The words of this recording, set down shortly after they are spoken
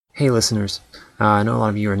Hey listeners, I know a lot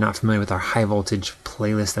of you are not familiar with our high voltage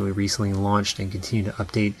playlist that we recently launched and continue to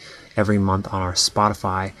update every month on our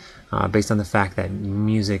Spotify, based on the fact that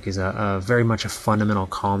music is a very much a fundamental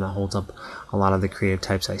column that holds up a lot of the creative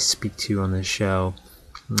types I speak to on this show.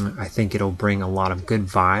 I think it'll bring a lot of good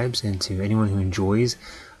vibes into anyone who enjoys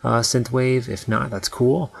synthwave. If not, that's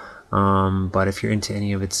cool. But if you're into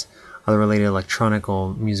any of its other related electronic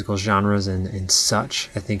musical genres and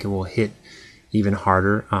such, I think it will hit even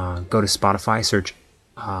harder. Go to Spotify, search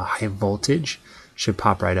High Voltage, should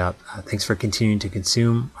pop right up. Thanks for continuing to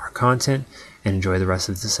consume our content and enjoy the rest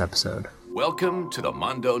of this episode. Welcome to the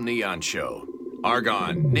Mondo Neon Show.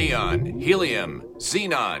 Argon, neon, helium,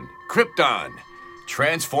 xenon, krypton.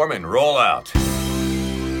 Transform and roll out.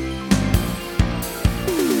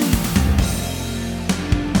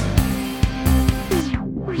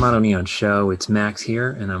 Mono Neon Show, it's Max here,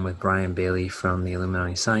 and I'm with Brian Bailey from the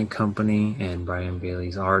Illuminati Sign Company and Brian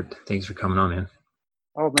Bailey's Art. Thanks for coming on, man.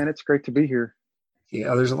 Oh, man, it's great to be here.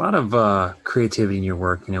 Yeah, there's a lot of creativity in your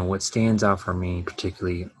work. You know, what stands out for me,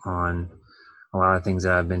 particularly on a lot of things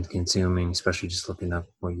that I've been consuming, especially just looking up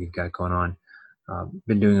what you've got going on.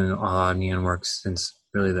 Been doing a lot of neon work since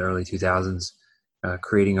really the early 2000s,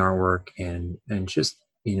 creating artwork and just,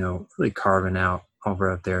 really carving out over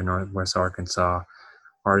up there in Northwest Arkansas,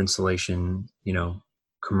 art installation,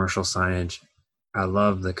 commercial signage. I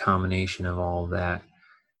love the combination of all of that.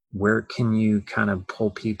 Where can you kind of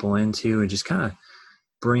pull people into and just kind of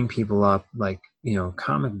bring people up, like,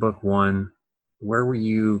 comic book one, where were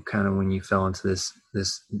you kind of when you fell into this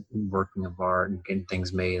working of art and getting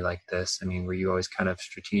things made like this? I mean, were you always kind of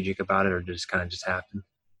strategic about it, or just happened?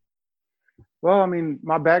 Well, I mean,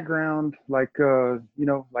 my background,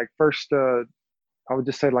 first, I would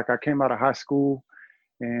just say, like, I came out of high school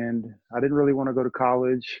and I didn't really want to go to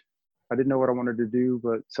college. I didn't know what I wanted to do,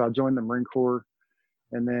 but so I joined the Marine Corps.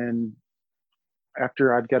 And then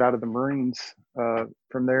after I'd get out of the Marines,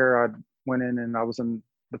 from there, I went in and I was in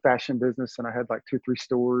the fashion business, and I had like 2, 3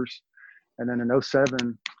 stores. And then in '07,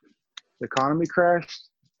 the economy crashed,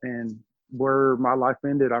 and where my life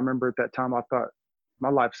ended, I remember at that time I thought, my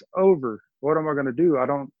life's over. What am I going to do? I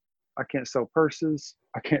can't sell purses.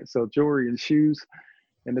 I can't sell jewelry and shoes.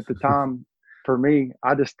 And at the time, for me,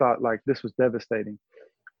 I just thought like this was devastating.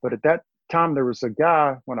 But at that time, there was a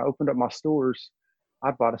guy, when I opened up my stores,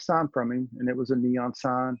 I bought a sign from him, and it was a neon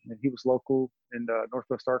sign, and he was local in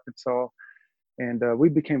Northwest Arkansas. And we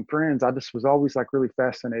became friends. I just was always like really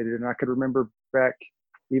fascinated. And I could remember back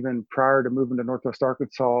even prior to moving to Northwest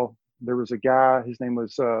Arkansas, there was a guy, his name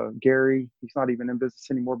was Gary. He's not even in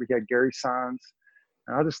business anymore, but he had Gary signs.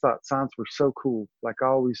 And I just thought signs were so cool. Like, I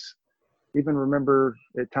always even remember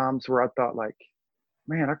at times where I thought like,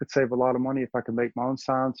 man, I could save a lot of money if I could make my own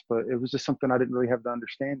signs, but it was just something I didn't really have the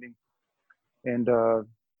understanding. And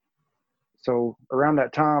so around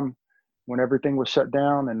that time, when everything was shut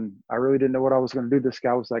down and I really didn't know what I was going to do, this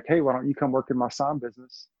guy was like, hey, why don't you come work in my sign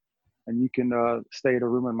business, and you can stay at a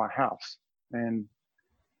room in my house. And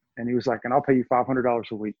he was like, and I'll pay you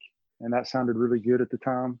 $500 a week. And that sounded really good at the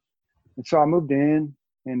time. And so I moved in,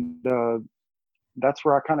 and that's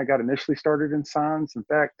where I kind of got initially started in signs. In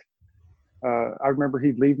fact, I remember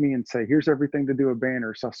he'd leave me and say, here's everything to do a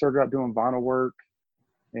banner. So I started out doing vinyl work,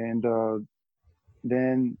 and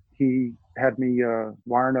then he had me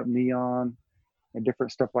wiring up neon and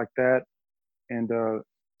different stuff like that. And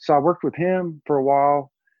so I worked with him for a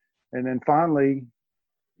while. And then finally,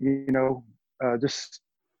 just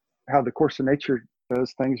how the course of nature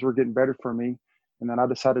does, things were getting better for me. And then I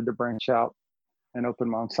decided to branch out and open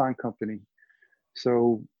my own sign company.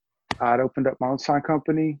 So I'd opened up my own sign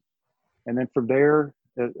company. And then from there,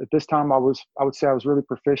 at this time, I would say I was really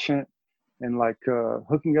proficient in like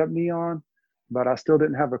hooking up neon, but I still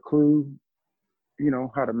didn't have a clue,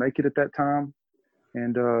 how to make it at that time.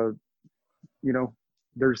 And,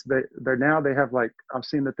 they have like, I've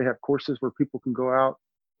seen that they have courses where people can go out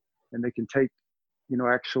and they can take,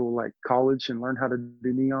 actual like college and learn how to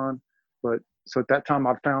do neon. But so at that time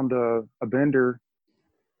I found a vendor,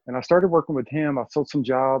 and I started working with him. I sold some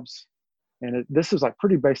jobs, and this is like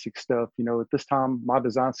pretty basic stuff. At this time, my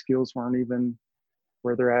design skills weren't even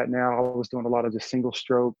where they're at now. I was doing a lot of just single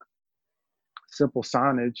stroke, simple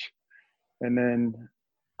signage. And then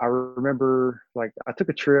I remember like I took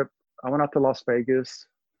a trip. I went out to Las Vegas.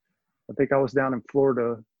 I think I was down in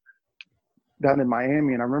Florida, down in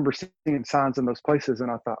Miami, and I remember seeing signs in those places, and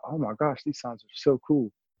I thought, oh my gosh, these signs are so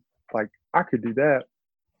cool. Like, I could do that.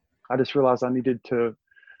 I just realized I needed to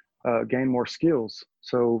gain more skills.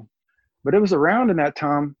 So, but it was around in that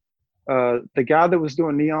time, the guy that was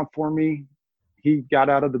doing neon for me, he got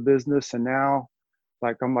out of the business, and now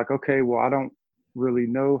like I'm like, okay, well, really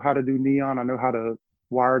know how to do neon. I know how to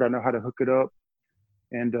wire it. I know how to hook it up,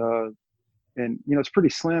 and it's pretty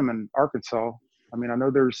slim in Arkansas. I mean, I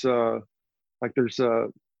know there's like there's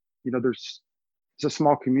there's it's a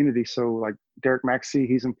small community. So like Derek Maxey,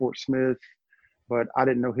 he's in Fort Smith, but I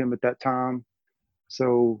didn't know him at that time.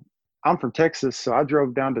 So I'm from Texas, so I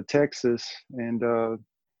drove down to Texas, and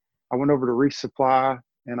I went over to Reese Supply,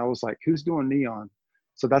 and I was like, "Who's doing neon?"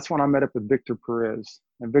 So that's when I met up with Victor Perez.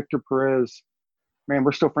 And Victor Perez, man,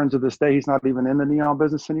 we're still friends to this day. He's not even in the neon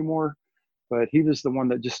business anymore, but he was the one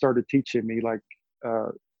that just started teaching me. Like,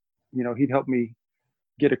 he'd help me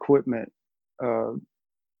get equipment. Uh,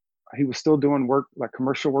 he was still doing work, like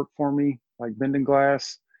commercial work for me, like bending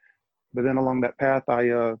glass. But then along that path,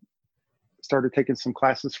 I started taking some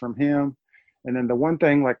classes from him. And then the one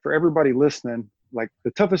thing, like for everybody listening, like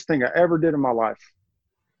the toughest thing I ever did in my life,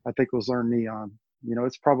 I think was learn neon.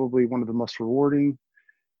 It's probably one of the most rewarding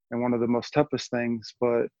and one of the most toughest things.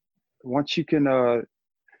 But once you can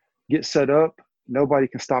get set up, nobody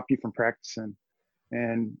can stop you from practicing.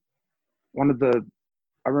 And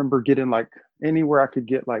I remember getting like anywhere I could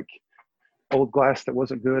get like old glass that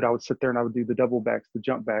wasn't good, I would sit there and I would do the double backs, the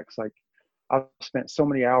jump backs. Like I've spent so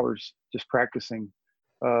many hours just practicing.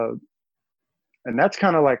 And that's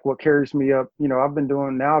kind of like what carries me up. I've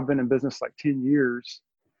been in business like 10 years,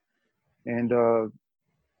 and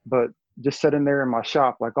but just sitting there in my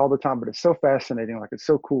shop like all the time. But it's so fascinating. Like it's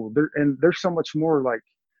so cool. There's so much more. Like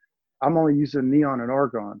I'm only using neon and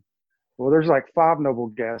argon. Well, there's like 5 noble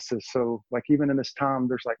gases. So like even in this time,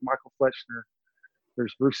 there's like Michael Fletchner,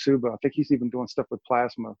 there's Bruce Suba. I think he's even doing stuff with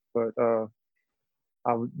plasma. But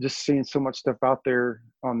I was just seeing so much stuff out there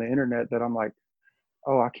on the internet that I'm like,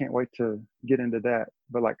 oh, I can't wait to get into that.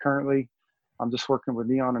 But like currently, I'm just working with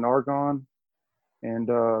neon and argon, and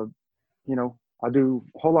I do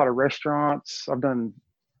a whole lot of restaurants. I've done,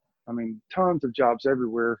 I mean, tons of jobs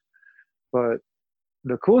everywhere. But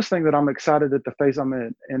the coolest thing that I'm excited at the phase I'm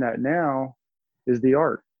in at now is the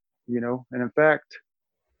art. And in fact,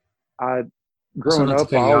 I Also, growing not to up,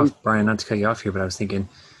 cut I you always off, Brian, not to cut you off here, but I was thinking,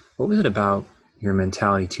 what was it about your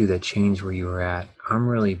mentality too that changed where you were at? I'm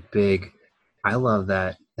really big. I love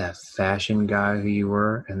that fashion guy who you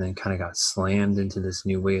were, and then kind of got slammed into this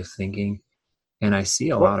new way of thinking. And I see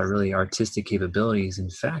a what lot of really artistic capabilities. In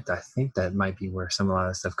fact, I think that might be where a lot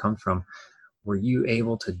of stuff comes from. Were you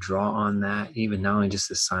able to draw on that, even not only just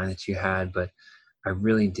the sign that you had, but I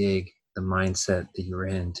really dig the mindset that you were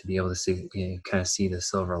in to be able to see, kind of see the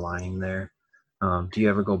silver lining there. Do you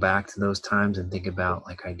ever go back to those times and think about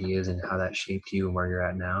like ideas and how that shaped you and where you're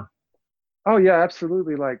at now? Oh yeah,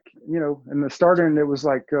 absolutely. Like, in the starting, it was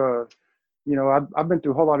like, I've been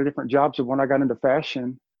through a whole lot of different jobs. And when I got into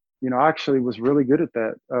fashion, I actually was really good at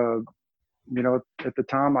that. At the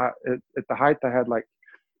time, at the height, I had like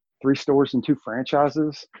 3 stores and 2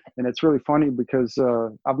 franchises. And it's really funny because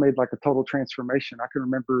I've made like a total transformation. I can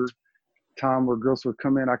remember time where girls would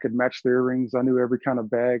come in, I could match their earrings. I knew every kind of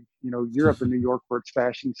bag. You're up in New York where it's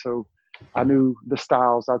fashion. So I knew the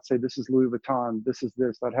styles. I'd say, this is Louis Vuitton. This is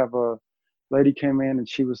this. I'd have a lady came in and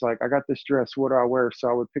she was like, I got this dress. What do I wear? So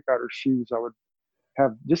I would pick out her shoes. I would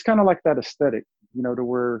have just kind of like that aesthetic, to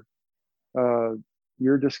where uh,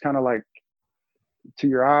 you're just kind of like, to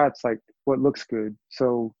your eye, it's like what looks good.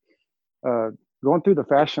 So uh, going through the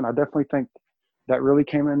fashion, I definitely think that really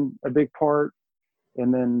came in a big part.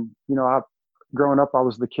 And then, growing up, I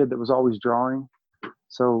was the kid that was always drawing.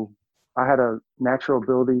 So I had a natural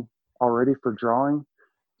ability already for drawing.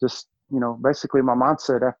 Just, basically my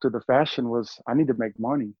mindset after the fashion was I need to make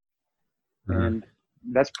money. Mhm. And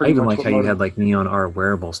that's I pretty even much like what how you motivated. had like neon art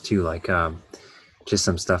wearables too, like just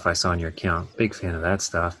some stuff I saw on your account. Big fan of that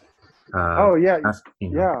stuff. Oh yeah.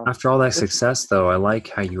 Yeah. After all that It's, success, though, I like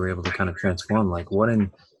how you were able to kind of transform. Like, what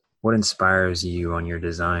inspires you on your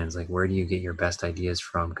designs? Like, where do you get your best ideas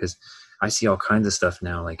from? Because I see all kinds of stuff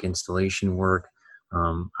now, like installation work.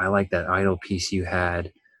 I like that idle piece you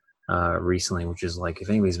had recently, which is like, if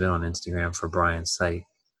anybody's been on Instagram for Brian's site,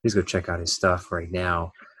 please go check out his stuff right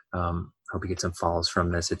now. Hope you get some follows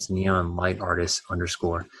from this. It's neon light artist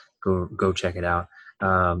underscore. Go check it out.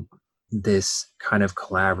 This kind of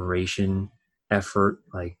collaboration effort,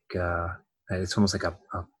 like it's almost like a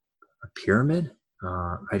pyramid.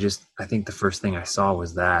 I think the first thing I saw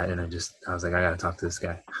was that, and I was like, I got to talk to this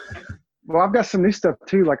guy. well, I've got some new stuff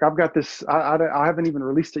too. Like I've got this, I haven't even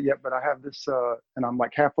released it yet, but I have this, and I'm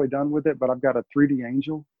like halfway done with it, but I've got a 3D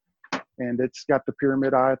angel, and it's got the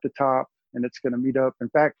pyramid eye at the top, and it's going to meet up. In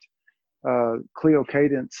fact, Cleo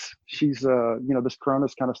Cadence, she's, this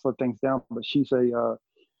Corona's kind of slowed things down, but she's a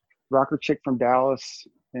rocker chick from Dallas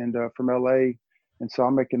and from LA. And so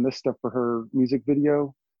I'm making this stuff for her music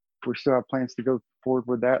video. We still have plans to go forward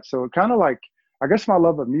with that. So it kind of like, I guess my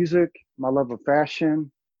love of music, my love of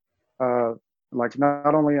fashion, like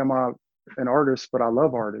not only am I an artist, but I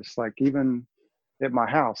love artists, like even at my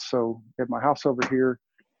house. So at my house over here,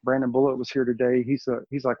 Brandon Bullitt was here today. He's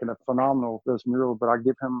like a phenomenal, does mural, but I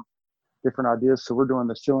give him different ideas. So we're doing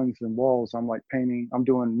the ceilings and walls. I'm like painting, I'm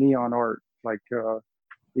doing neon art, like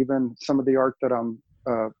even some of the art that I'm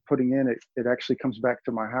putting in, it actually comes back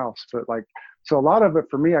to my house. But like, so a lot of it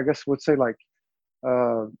for me, I guess would say like,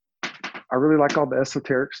 I really like all the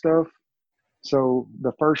esoteric stuff. So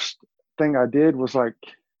the first thing I did was like,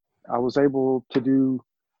 I was able to do,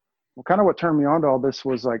 well, kind of what turned me on to all this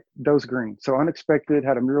was like Doe's Green. So Unexpected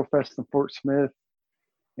had a mural fest in Fort Smith.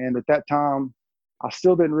 And at that time, I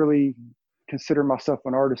still didn't really consider myself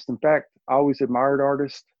an artist. In fact, I always admired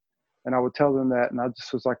artists, and I would tell them that. And I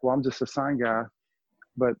just was like, well, I'm just a sign guy.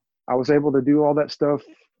 But I was able to do all that stuff.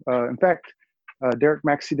 In fact, Derek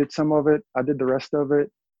Maxey did some of it. I did the rest of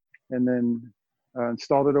it, and then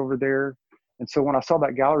installed it over there. And so when I saw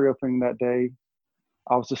that gallery opening that day,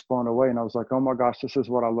 I was just blown away. And I was like, oh my gosh, this is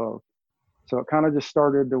what I love. So it kind of just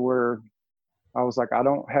started to where I was like, I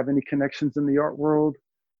don't have any connections in the art world.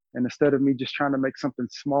 And instead of me just trying to make something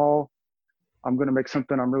small, I'm going to make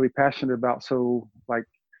something I'm really passionate about. So like,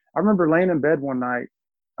 I remember laying in bed one night,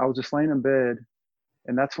 I was just laying in bed,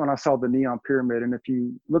 and that's when I saw the neon pyramid. And if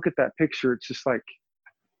you look at that picture, it's just like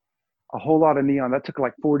a whole lot of neon. That took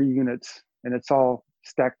like 40 units, and it's all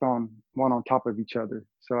stacked on one on top of each other.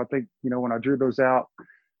 So I think, you know, when I drew those out,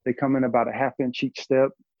 they come in about a half-inch each step.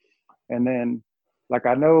 And then like,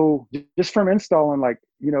 I know just from installing, like,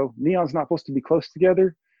 you know, neon's not supposed to be close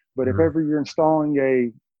together, but if ever you're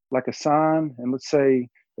installing like a sign, and let's say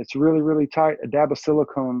it's really, really tight, a dab of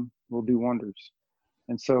silicone will do wonders.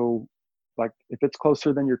 And so like, if it's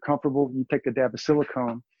closer than you're comfortable, you take a dab of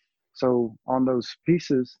silicone. So on those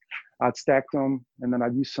pieces, I'd stack them, and then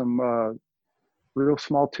I'd use some real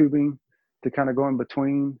small tubing to kind of go in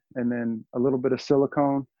between, and then a little bit of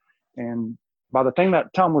silicone. And by the thing that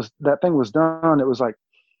thing was done, it was like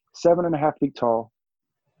 7.5 feet tall.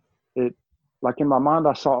 It, like in my mind,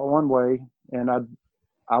 I saw it one way, and I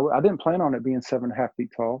didn't plan on it being 7.5 feet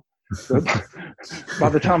tall. But by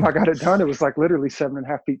the time I got it done, it was like literally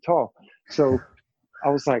 7.5 feet tall. So I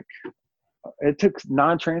was like, it took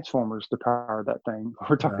 9 transformers to power that thing.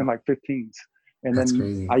 We're talking like 15s. And that's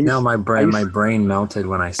then crazy. My brain melted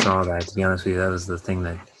when I saw that. To be honest with you, that was the thing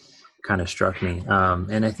that kind of struck me.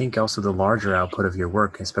 And I think also the larger output of your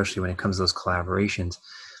work, especially when it comes to those collaborations,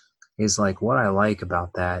 is like, what I like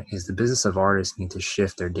about that is the business of artists need to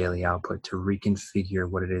shift their daily output to reconfigure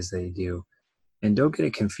what it is they do. And don't get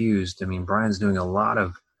it confused. I mean, Brian's doing a lot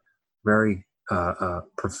of very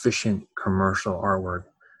proficient commercial artwork,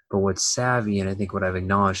 but what's savvy, and I think what I've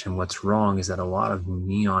acknowledged and what's wrong, is that a lot of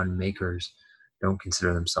neon makers don't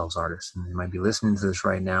consider themselves artists. And they might be listening to this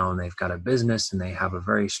right now, and they've got a business and they have a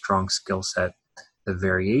very strong skill set. The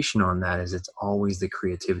variation on that is it's always the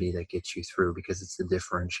creativity that gets you through, because it's the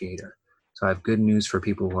differentiator. So I have good news for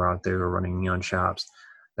people who are out there who are running neon shops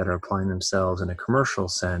that are applying themselves in a commercial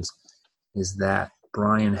sense, is that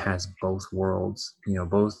Brian has both worlds, you know,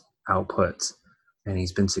 both outputs, and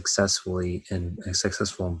he's been successful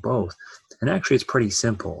in both. And actually, it's pretty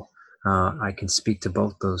simple. I can speak to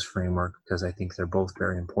both those frameworks because I think they're both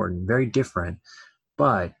very important, very different,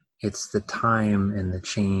 but it's the time and the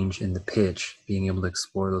change and the pitch, being able to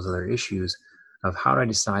explore those other issues of how do I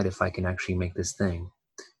decide if I can actually make this thing.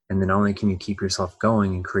 And then not only can you keep yourself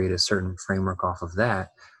going and create a certain framework off of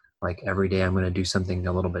that, like every day I'm going to do something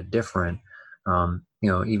a little bit different. You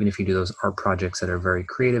know, even if you do those art projects that are very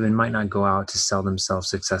creative and might not go out to sell themselves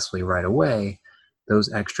successfully right away,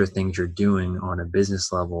 those extra things you're doing on a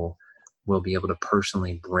business level will be able to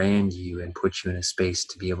personally brand you and put you in a space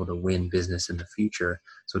to be able to win business in the future.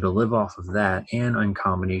 So to live off of that and in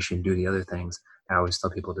combination do the other things, I always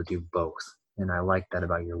tell people to do both. And I like that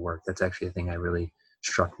about your work. That's actually the thing that really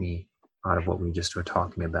struck me out of what we just were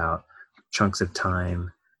talking about. Chunks of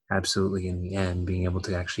time, absolutely, in the end, being able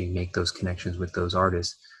to actually make those connections with those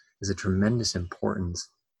artists is a tremendous importance.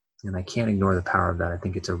 And I can't ignore the power of that. I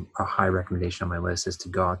think it's a high recommendation on my list, is to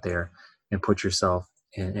go out there and put yourself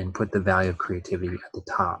and put the value of creativity at the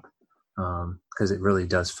top, because it really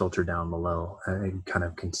does filter down below. I kind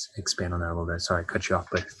of can expand on that a little bit. Sorry, I cut you off,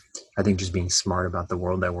 but I think just being smart about the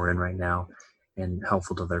world that we're in right now and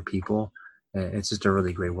helpful to other people, it's just a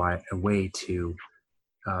really great way to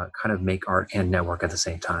kind of make art and network at the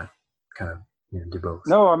same time, kind of, you know, do both.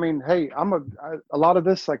 No, I mean, hey, a lot of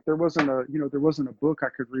this, like there wasn't a book I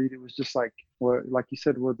could read. It was just like, like you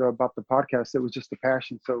said, about the podcast, it was just a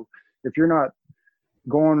passion. So if you're not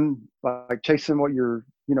going like chasing what you're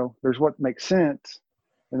there's what makes sense,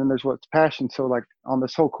 and then there's what's passion. So like on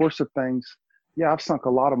this whole course of things, yeah, I've sunk a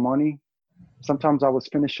lot of money. Sometimes I was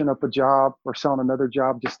finishing up a job or selling another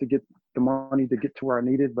job just to get the money to get to where I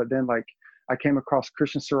needed. But then like I came across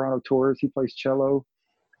Christian Serrano Torres. He plays cello,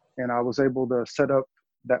 and I was able to set up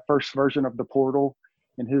that first version of The Portal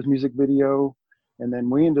in his music video. And then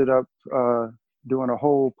we ended up doing a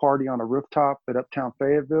whole party on a rooftop at Uptown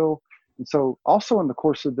Fayetteville. And so also in the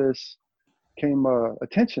course of this came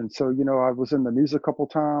attention. So, I was in the news a couple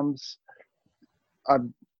times. I've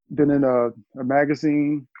been in a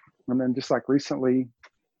magazine. And then just like recently,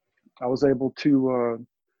 I was able to,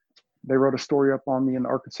 they wrote a story up on me in the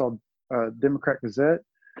Arkansas Democrat Gazette.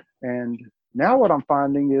 And now what I'm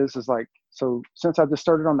finding is like, so since I just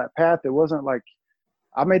started on that path, it wasn't like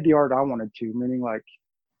I made the art I wanted to, meaning like,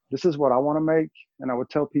 this is what I want to make. And I would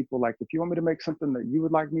tell people like, if you want me to make something that you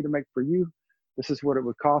would like me to make for you, this is what it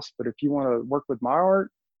would cost. But if you want to work with my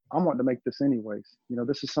art, I'm wanting to make this anyways.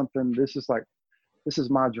 This is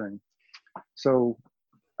my dream. So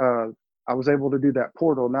I was able to do that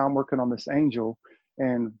portal. Now I'm working on this angel,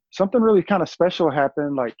 and something really kind of special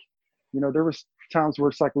happened. Like, there was times where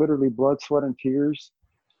it's like literally blood, sweat, and tears,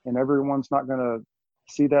 and everyone's not going to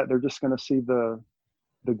see that. They're just going to see the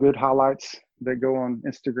good highlights that go on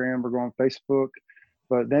Instagram or go on Facebook.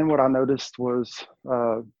 But then what I noticed was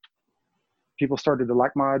people started to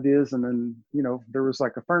like my ideas. And then, there was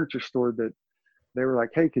like a furniture store that they were like,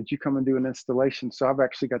 hey, could you come and do an installation? So I've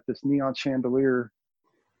actually got this neon chandelier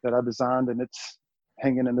that I designed, and it's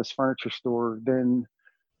hanging in this furniture store. Then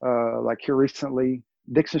like here recently,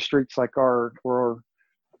 Dixon Street's like our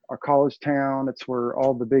college town. It's where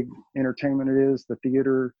all the big entertainment is, the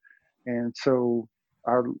theater. And so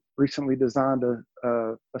I recently designed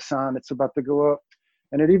a sign that's about to go up,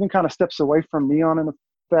 and it even kind of steps away from neon in the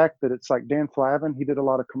fact that it's like Dan Flavin. He did a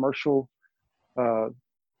lot of commercial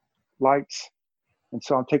lights, and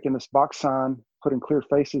so I'm taking this box sign, putting clear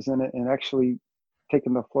faces in it, and actually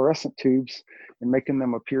taking the fluorescent tubes and making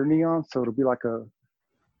them appear neon. So it'll be like a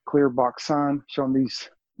clear box sign showing these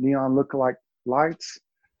neon look-alike lights.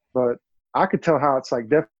 But I could tell how it's like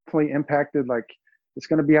definitely impacted. Like it's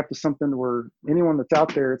going to be up to something where anyone that's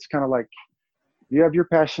out there, it's kind of like you have your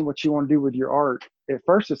passion, what you want to do with your art. At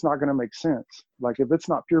first, it's not going to make sense. Like if it's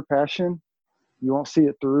not pure passion, you won't see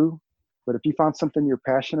it through. But if you find something you're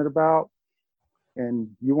passionate about and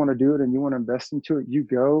you want to do it and you want to invest into it, you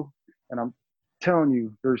go. And I'm telling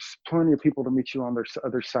you, there's plenty of people to meet you on their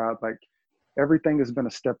other side. Like everything has been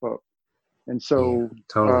a step up. And so, yeah,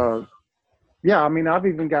 totally. I mean, I've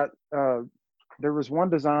even got, there was one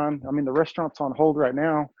design, I mean, the restaurant's on hold right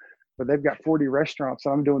now, but they've got 40 restaurants. So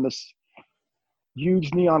I'm doing this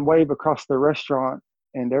huge neon wave across the restaurant,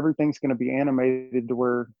 and everything's going to be animated to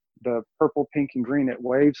where the purple, pink, and green, it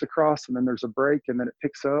waves across, and then there's a break, and then it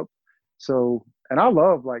picks up. So, and I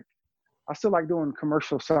love, like, I still like doing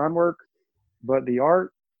commercial sign work, but the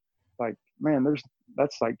art, like, man,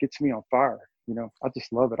 that's like gets me on fire. I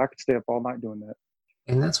just love it. I could stay up all night doing that.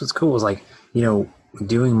 And that's what's cool is like,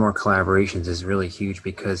 doing more collaborations is really huge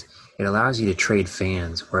because it allows you to trade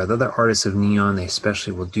fans, where other artists of neon, they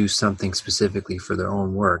especially will do something specifically for their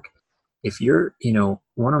own work. If you're,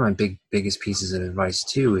 one of my biggest pieces of advice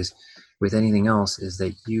too is with anything else is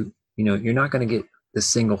that you're not going to get the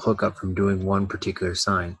single hookup from doing one particular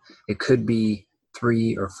sign. It could be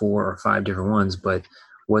 3 or 4 or 5 different ones, but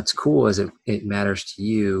what's cool is it matters to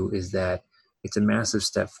you is that it's a massive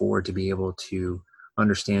step forward to be able to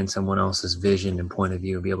understand someone else's vision and point of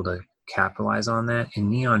view and be able to capitalize on that. And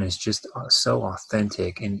neon is just so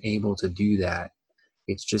authentic and able to do that.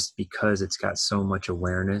 It's just because it's got so much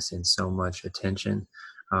awareness and so much attention.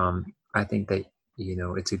 I think that,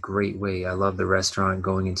 it's a great way. I love the restaurant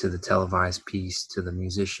going into the televised piece to the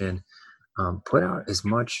musician. Put out as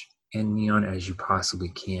much in neon as you possibly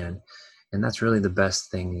can. And that's really the best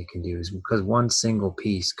thing you can do is because one single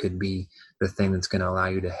piece could be the thing that's going to allow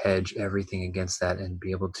you to hedge everything against that and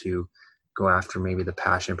be able to go after maybe the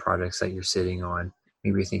passion projects that you're sitting on.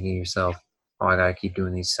 Maybe you're thinking to yourself, oh, I got to keep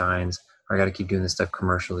doing these signs or I got to keep doing this stuff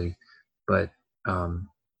commercially. But,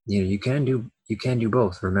 you can do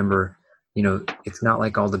both. Remember, it's not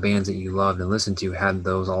like all the bands that you loved and listened to had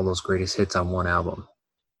all those greatest hits on one album.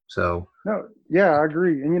 So. No, yeah, I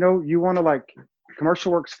agree. And, you want to like,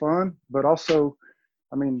 commercial work's fun, but also,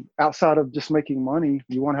 I mean, outside of just making money,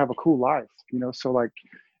 you want to have a cool life, So like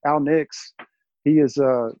Al Nix, he is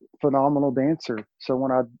a phenomenal dancer. So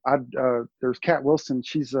when there's Kat Wilson,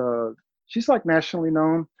 she's like nationally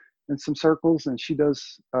known in some circles, and she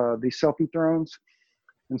does these selfie thrones.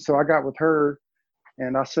 And so I got with her,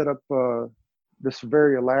 and I set up this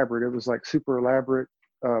very elaborate. It was like super elaborate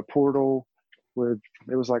portal.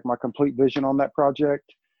 it was like my complete vision on that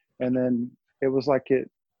project. And then it was like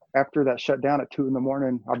after that shut down at 2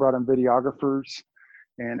 a.m, I brought in videographers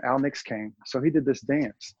and Al Nix came. So he did this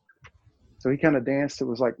dance. So he kind of danced. It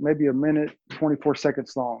was like maybe a minute, 24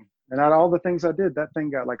 seconds long. And out of all the things I did, that thing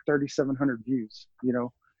got like 3,700 views,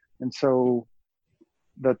 And so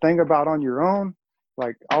the thing about on your own,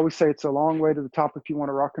 like I always say, it's a long way to the top if you want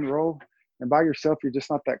to rock and roll. And by yourself, you're just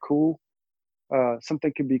not that cool.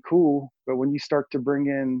 Something can be cool, but when you start to bring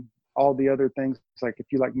in all the other things, like if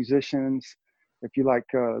you like musicians, if you like,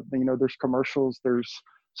 there's commercials, there's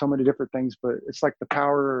so many different things, but it's like the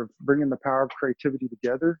power of bringing the power of creativity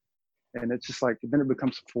together. And it's just like, then it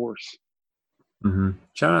becomes a force. Mm-hmm.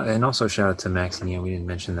 Shout out to Max. And we didn't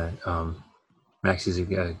mention that Max is a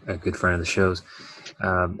good friend of the shows.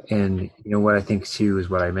 And what I think too is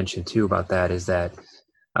what I mentioned too about that is that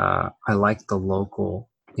I like the local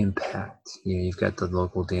impact. You've got the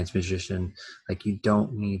local dance musician. Like, you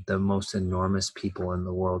don't need the most enormous people in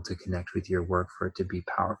the world to connect with your work for it to be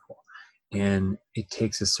powerful. And it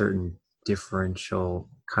takes a certain differential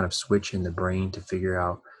kind of switch in the brain to figure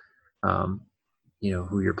out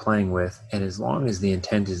who you're playing with. And as long as the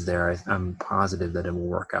intent is there, I'm positive that it will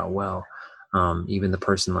work out well. Even the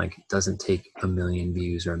person doesn't take 1 million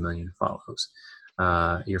views or 1 million follows.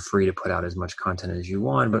 You're free to put out as much content as you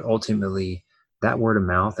want, but ultimately that word of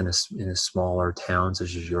mouth in a smaller town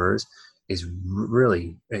such as yours is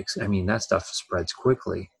really, that stuff spreads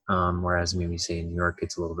quickly. Whereas maybe say in New York,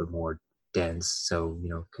 it's a little bit more dense. So,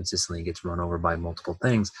 consistently gets run over by multiple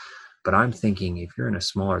things. But I'm thinking if you're in a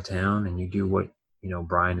smaller town and you do what,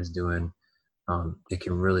 Brian is doing, it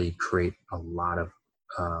can really create a lot of,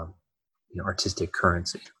 artistic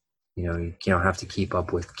currency. You don't have to keep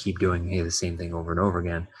doing the same thing over and over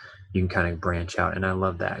again. You can kind of branch out. And I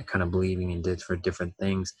love that kind of believing in different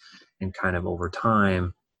things, and kind of over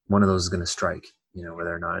time, one of those is going to strike,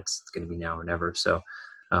 whether or not it's going to be now or never. So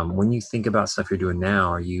when you think about stuff you're doing now,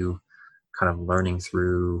 are you kind of learning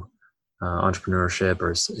through entrepreneurship,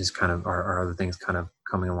 or are other things kind of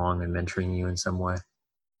coming along and mentoring you in some way?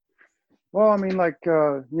 Well,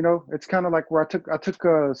 it's kind of like where I took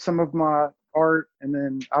some of my art, and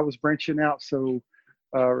then I was branching out. So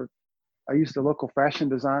I used a local fashion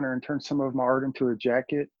designer and turned some of my art into a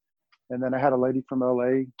jacket. And then I had a lady from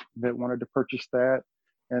LA that wanted to purchase that.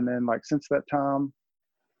 And then since that time,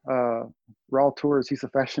 Raul Torres, he's a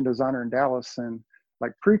fashion designer in Dallas. And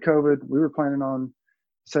pre-COVID, we were planning on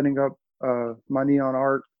setting up my neon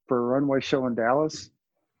art for a runway show in Dallas.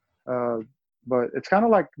 But it's kind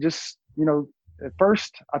of just, at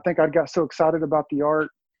first, I think I got so excited about the art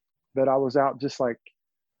that I was out just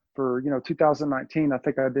for, 2019, I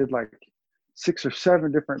think I did 6 or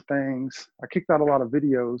 7 different things. I kicked out a lot of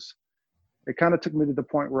videos. It kind of took me to the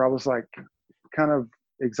point where I was kind of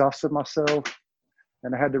exhausted myself,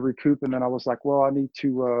 and I had to recoup. And then I was well, I need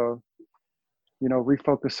to,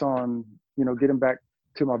 refocus on, getting back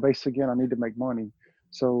to my base again. I need to make money.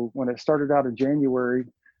 So when it started out in January,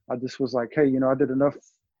 I just was hey,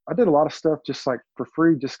 I did a lot of stuff just for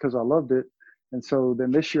free, just because I loved it. And so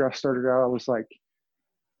then this year I started out, I was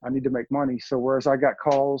I need to make money. So whereas I got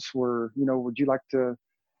calls where, would you like to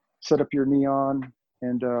set up your neon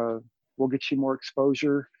and we'll get you more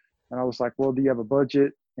exposure? And I was well, do you have a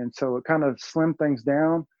budget? And so it kind of slimmed things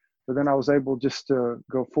down, but then I was able just to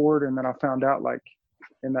go forward. And then I found out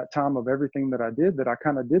in that time of everything that I did, that I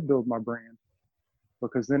kind of did build my brand,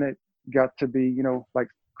 because then it got to be,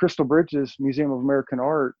 Crystal Bridges Museum of American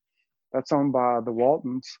Art, that's owned by the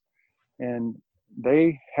Waltons. And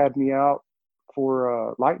they had me out for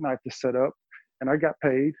a light night to set up, and I got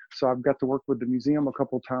paid. So I've got to work with the museum a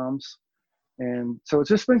couple of times. And so it's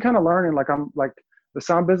just been kind of learning, the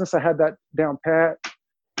sound business, I had that down pat.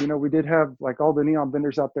 We did have all the neon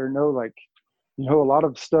vendors out there know, a lot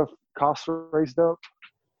of stuff costs raised up,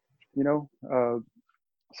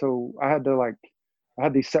 so I had to I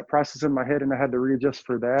had these set prices in my head, and I had to readjust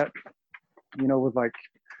for that, with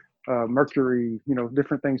mercury,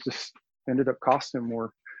 different things just ended up costing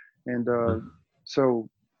more. And so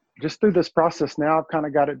just through this process now, I've kind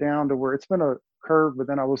of got it down to where it's been a curve, but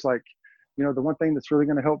then I was the one thing that's really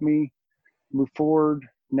going to help me move forward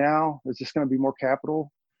now is just going to be more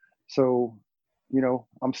capital. So,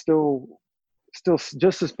 I'm still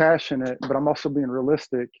just as passionate, but I'm also being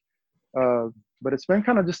realistic. But it's been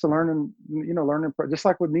kind of just a learning, just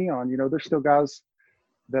like with neon, there's still guys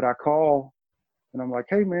that I call and I'm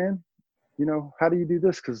hey man, how do you do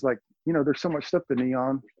this? Cause there's so much stuff to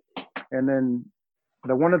neon. And then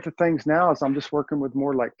one of the things now is I'm just working with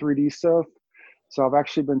more 3D stuff. So I've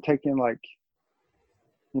actually been taking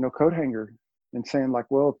coat hanger and saying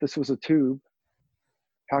well, if this was a tube,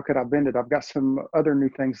 how could I bend it? I've got some other new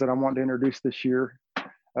things that I want to introduce this year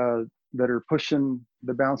that are pushing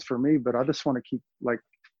the bounds for me, but I just want to keep, like,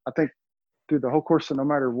 I think through the whole course of no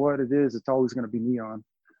matter what it is, it's always going to be neon,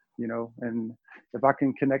 you know, and if I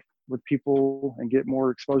can connect with people and get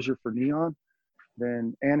more exposure for neon,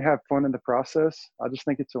 then, and have fun in the process, I just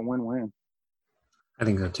think it's a win-win. I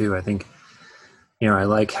think so too. I think, I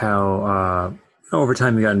like how over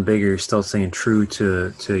time you've gotten bigger, you're still staying true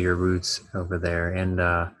to your roots over there, and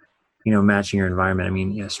matching your environment. I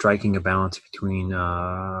mean, striking a balance between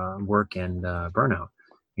work and burnout.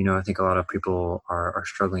 I think a lot of people are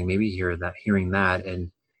struggling, maybe hearing that,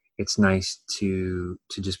 and it's nice to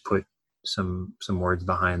just put some words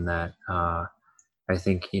behind that. I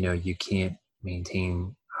think you can't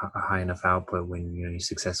maintain a high enough output when you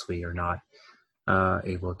successfully are not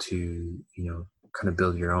able to kind of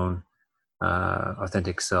build your own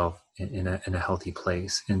authentic self in a healthy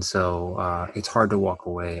place. And so it's hard to walk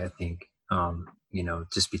away, I think,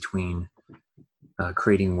 just between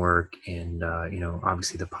creating work and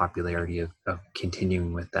obviously the popularity of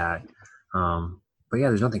continuing with that. But yeah,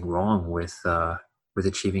 there's nothing wrong with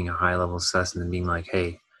achieving a high level of success and then being like,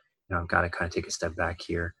 hey, I've got to kind of take a step back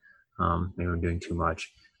here. Maybe I'm doing too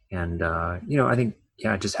much. And I think,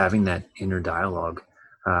 just having that inner dialogue,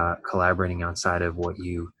 collaborating outside of what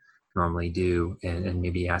you normally do, and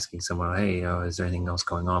maybe asking someone, hey, is there anything else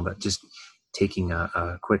going on? But just taking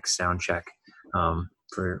a quick sound check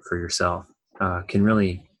for yourself can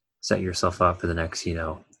really set yourself up for the next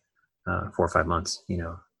 4 or 5 months,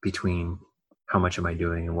 between how much am I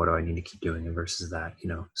doing and what do I need to keep doing versus that.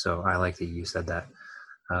 So I like that you said that.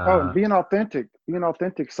 And being authentic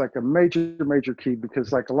is like a major key,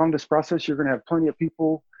 because like along this process, you're going to have plenty of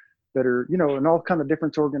people that are, in all kind of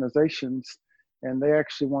different organizations, and they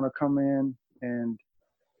actually want to come in and,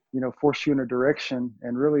 force you in a direction.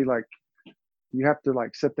 And really, like, you have to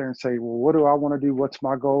like sit there and say, well, what do I want to do? What's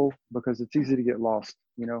my goal? Because it's easy to get lost,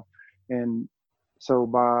 and so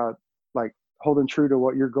by like holding true to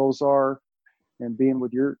what your goals are and being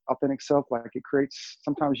with your authentic self, like, it creates,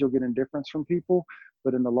 sometimes you'll get indifference from people,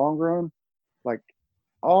 but in the long run, like,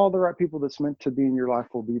 all the right people that's meant to be in your life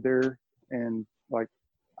will be there. And like,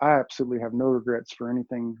 I absolutely have no regrets for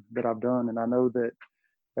anything that I've done. And I know that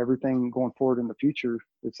everything going forward in the future,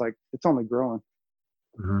 it's like, it's only growing.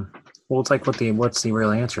 Mm-hmm. Well, it's like, what's the real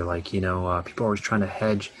answer? Like, people are always trying to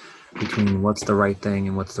hedge between what's the right thing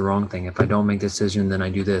and what's the wrong thing. If I don't make this decision, then I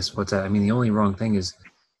do this. What's that? I mean, the only wrong thing is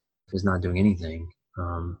not doing anything.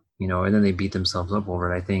 And then they beat themselves up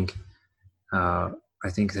over it. I think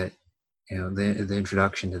that the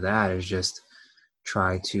introduction to that is just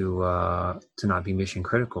try to not be mission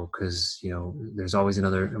critical, because there's always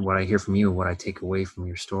another. What I hear from you, what I take away from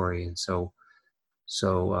your story, and so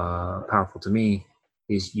powerful to me,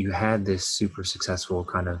 is you had this super successful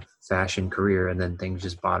kind of fashion career, and then things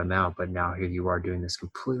just bottom out. But now here you are doing this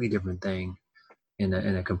completely different thing in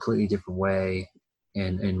a completely different way,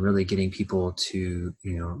 and really getting people to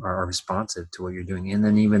are responsive to what you're doing, and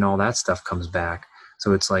then even all that stuff comes back.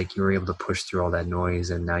 So it's like you were able to push through all that noise,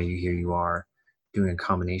 and now you are doing a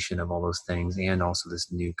combination of all those things, and also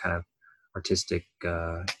this new kind of artistic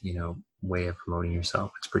way of promoting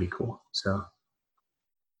yourself. It's pretty cool. So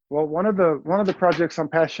well, one of the projects I'm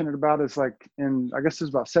passionate about is, like, I guess it was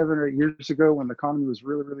about 7 or 8 years ago, when the economy was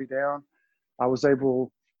really, really down, I was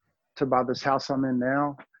able to buy this house I'm in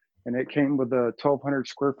now, and it came with a 1,200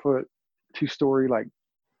 square foot, 2-story, like,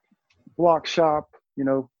 block shop,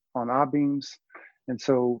 on I-beams. And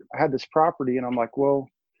so I had this property, and I'm like, well,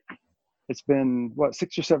 it's been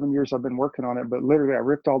 6 or 7 years I've been working on it, but literally I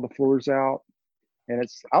ripped all the floors out, and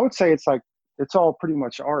I would say it's all pretty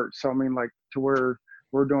much art. So I mean, like, to where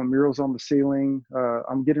we're doing murals on the ceiling.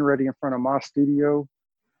 I'm getting ready in front of my studio.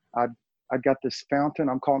 I got this fountain.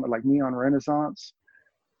 I'm calling it like Neon Renaissance.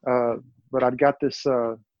 But I've got this,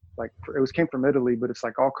 came from Italy, but it's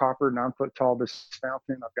like all copper, 9 foot tall, this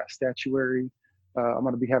fountain. I've got statuary. I'm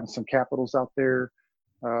going to be having some capitals out there,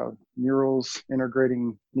 murals,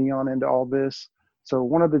 integrating neon into all this. So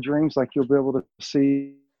one of the dreams, like, you'll be able to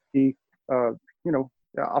see, I'll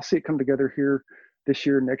see it come together here this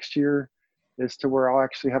year, next year, is to where I'll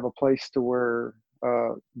actually have a place to where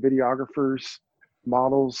videographers,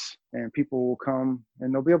 models, and people will come,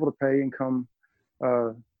 and they'll be able to pay and come,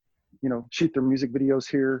 shoot their music videos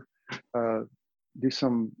here, do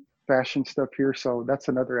some fashion stuff here. So that's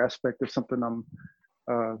another aspect of something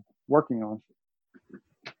I'm working on.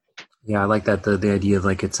 Yeah, I like that, the idea of,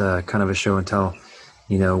 like, it's a kind of a show and tell,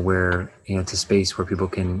 where it's a space where people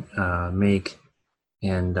can make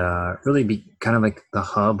and really be kind of like the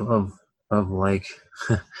hub of like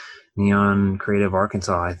Neon Creative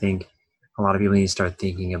Arkansas. I think a lot of people need to start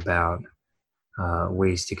thinking about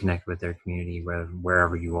ways to connect with their community,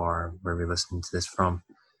 wherever you are, wherever you're listening to this from,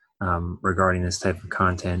 regarding this type of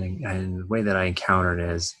content. And the way that I encountered it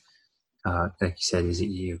is, like you said, is that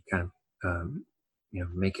you kind of,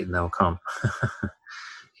 make it and they'll come.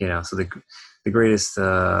 So the greatest,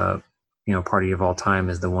 party of all time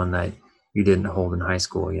is the one that you didn't hold in high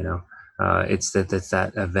school. It's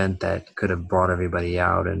that event that could have brought everybody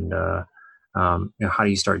out. And, how do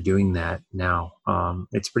you start doing that now?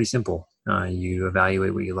 It's pretty simple. You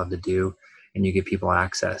evaluate what you love to do and you give people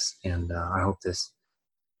access. And I hope this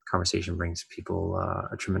conversation brings people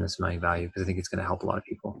a tremendous amount of value, because I think it's going to help a lot of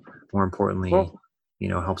people. More importantly,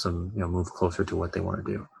 helps them, move closer to what they want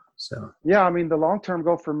to do. So, yeah, I mean, the long-term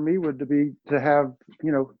goal for me would be to have,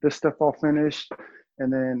 this stuff all finished.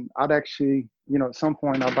 And then I'd actually, at some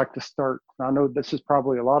point I'd like to start, I know this is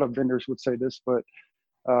probably a lot of vendors would say this, but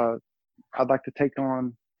I'd like to take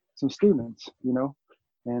on some students,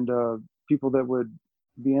 and people that would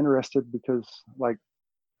be interested, because like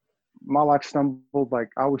my life stumbled, like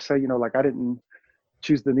I always say, like I didn't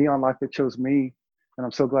choose the neon life, it chose me, and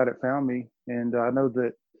I'm so glad it found me. And I know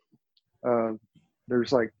that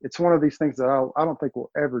there's like, it's one of these things that I don't think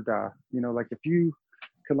will ever die. Like if you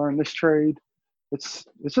can learn this trade, it's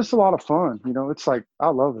just a lot of fun. It's like, I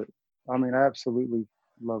love it. I mean, I absolutely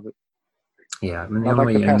love it. Yeah, I mean, I'd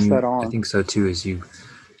like to pass that on. I think so too. Is you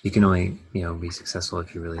can only be successful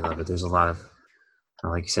if you really love it. There's a lot of,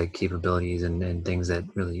 like you said, capabilities and things that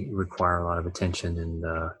really require a lot of attention and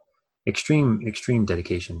extreme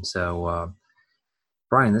dedication. So,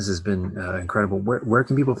 Brian, this has been incredible. Where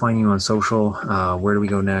can people find you on social? Where do we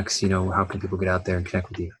go next? How can people get out there and connect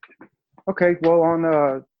with you? Okay, well, on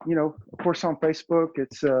of course on Facebook,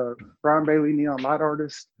 it's Brian Bailey Neon Light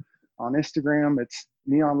Artist. On Instagram, it's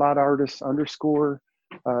Neon Light Artist _.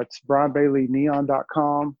 It's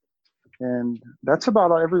BrianBaileyNeon.com, and that's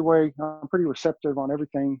about every way. I'm pretty receptive on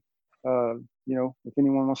everything. If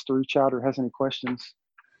anyone wants to reach out or has any questions,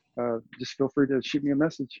 just feel free to shoot me a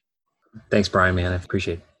message. Thanks, Brian, man. I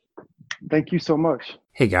appreciate it. Thank you so much.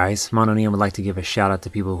 Hey guys, Mondo Neon would like to give a shout out to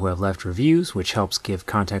people who have left reviews, which helps give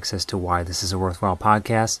context as to why this is a worthwhile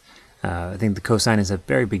podcast. I think the cosign is a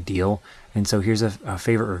very big deal. And so here's a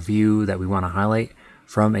favorite review that we want to highlight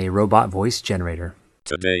from a robot voice generator.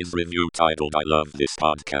 Today's review titled I Love This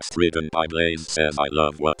Podcast, written by Blaze, says I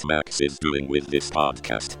love what Max is doing with this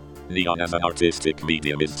podcast. Neon as an artistic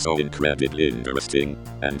medium is so incredibly interesting,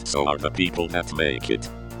 and so are the people that make it.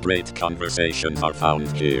 Great conversations are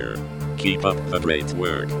found here. Keep up the great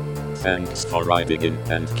work. Thanks for writing in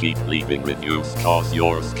and keep leaving reviews, cause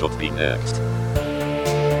yours could be next.